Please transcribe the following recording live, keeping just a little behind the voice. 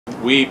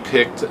We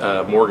picked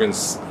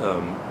Morgan's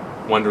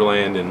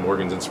Wonderland and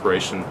Morgan's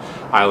Inspiration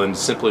Island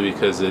simply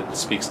because it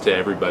speaks to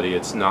everybody.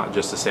 It's not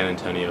just a San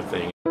Antonio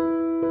thing.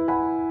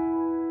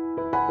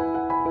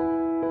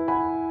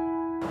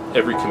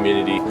 Every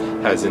community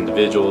has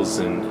individuals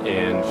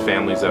and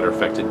families that are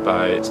affected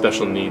by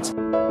special needs.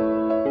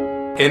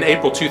 In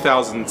April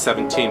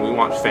 2017, we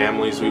want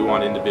families, we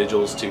want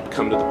individuals to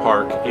come to the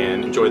park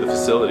and enjoy the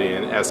facility.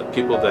 And as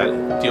people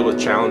that deal with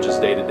challenges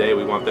day to day,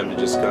 we want them to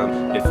just come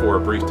and for a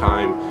brief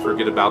time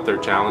forget about their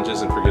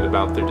challenges and forget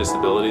about their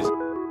disabilities.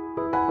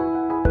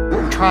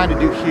 What we're trying to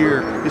do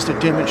here is to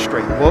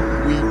demonstrate what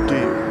we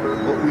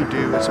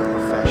do as a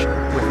profession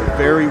with a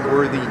very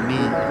worthy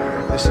need.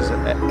 This is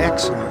an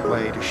excellent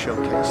way to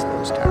showcase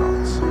those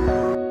talents.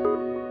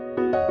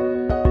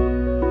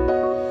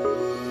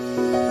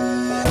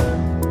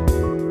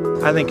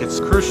 I think it's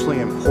crucially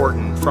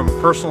important from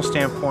a personal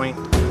standpoint,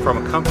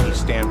 from a company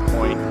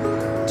standpoint,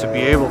 to be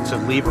able to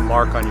leave a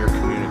mark on your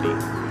community.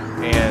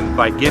 And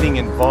by getting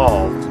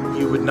involved,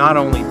 you would not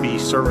only be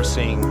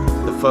servicing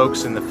the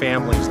folks and the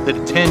families that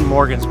attend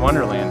Morgan's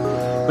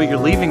Wonderland, but you're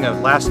leaving a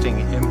lasting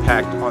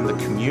impact on the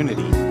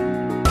community.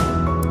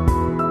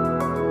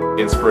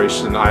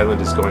 Inspiration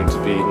Island is going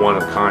to be one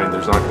of a kind.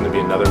 There's not going to be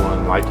another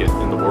one like it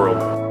in the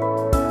world.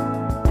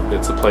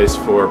 It's a place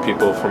for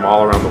people from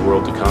all around the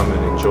world to come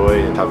and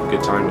enjoy and have a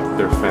good time with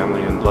their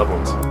family and loved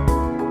ones.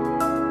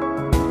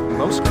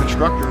 Most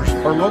constructors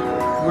are local.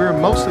 We're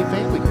mostly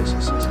family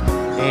businesses.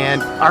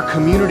 And our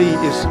community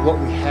is what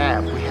we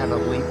have. We have a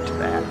link to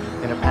that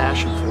and a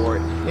passion for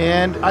it.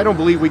 And I don't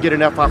believe we get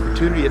enough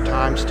opportunity at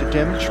times to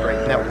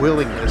demonstrate that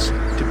willingness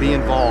to be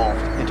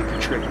involved and to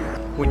contribute.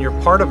 When you're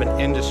part of an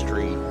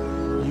industry,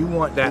 you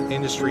want that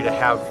industry to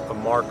have a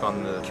mark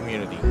on the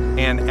community.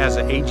 And as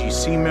an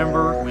AGC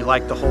member, we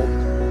like to hold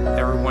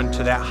everyone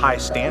to that high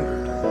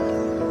standard.